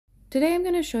Today I'm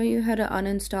going to show you how to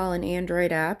uninstall an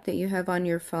Android app that you have on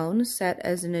your phone set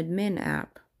as an admin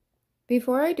app.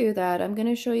 Before I do that, I'm going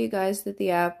to show you guys that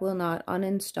the app will not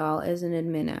uninstall as an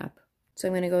admin app. So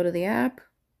I'm going to go to the app,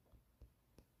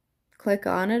 click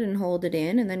on it and hold it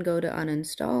in, and then go to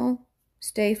uninstall.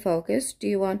 Stay focused. Do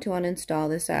you want to uninstall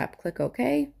this app? Click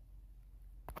OK.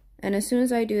 And as soon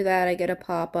as I do that, I get a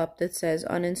pop-up that says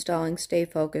uninstalling Stay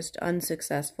Focused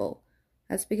unsuccessful.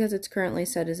 That's because it's currently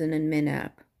set as an admin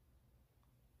app.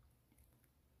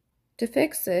 To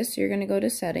fix this, you're going to go to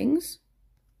Settings,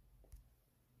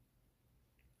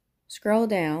 scroll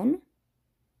down,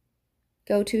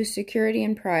 go to Security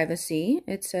and Privacy.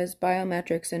 It says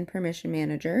Biometrics and Permission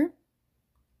Manager.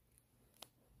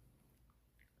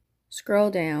 Scroll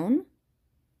down,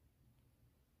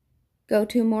 go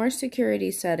to More Security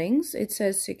Settings. It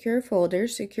says Secure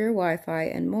Folders, Secure Wi-Fi,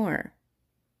 and more.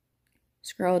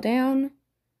 Scroll down,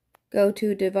 go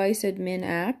to Device Admin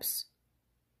Apps.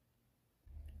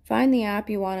 Find the app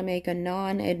you want to make a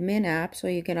non-admin app so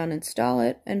you can uninstall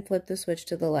it and flip the switch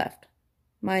to the left.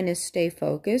 Mine is Stay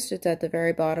Focused. It's at the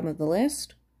very bottom of the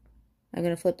list. I'm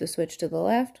going to flip the switch to the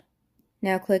left.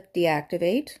 Now click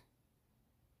Deactivate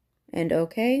and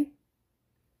OK.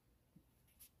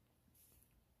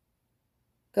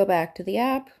 Go back to the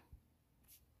app,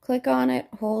 click on it,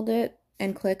 hold it,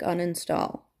 and click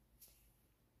Uninstall.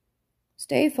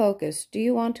 Stay focused. Do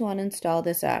you want to uninstall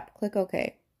this app? Click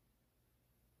OK.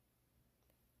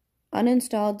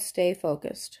 Uninstalled Stay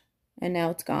Focused, and now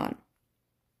it's gone.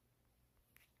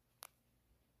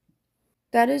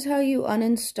 That is how you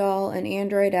uninstall an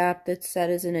Android app that's set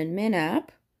as an admin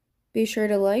app. Be sure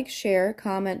to like, share,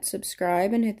 comment,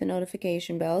 subscribe, and hit the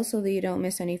notification bell so that you don't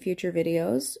miss any future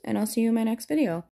videos, and I'll see you in my next video.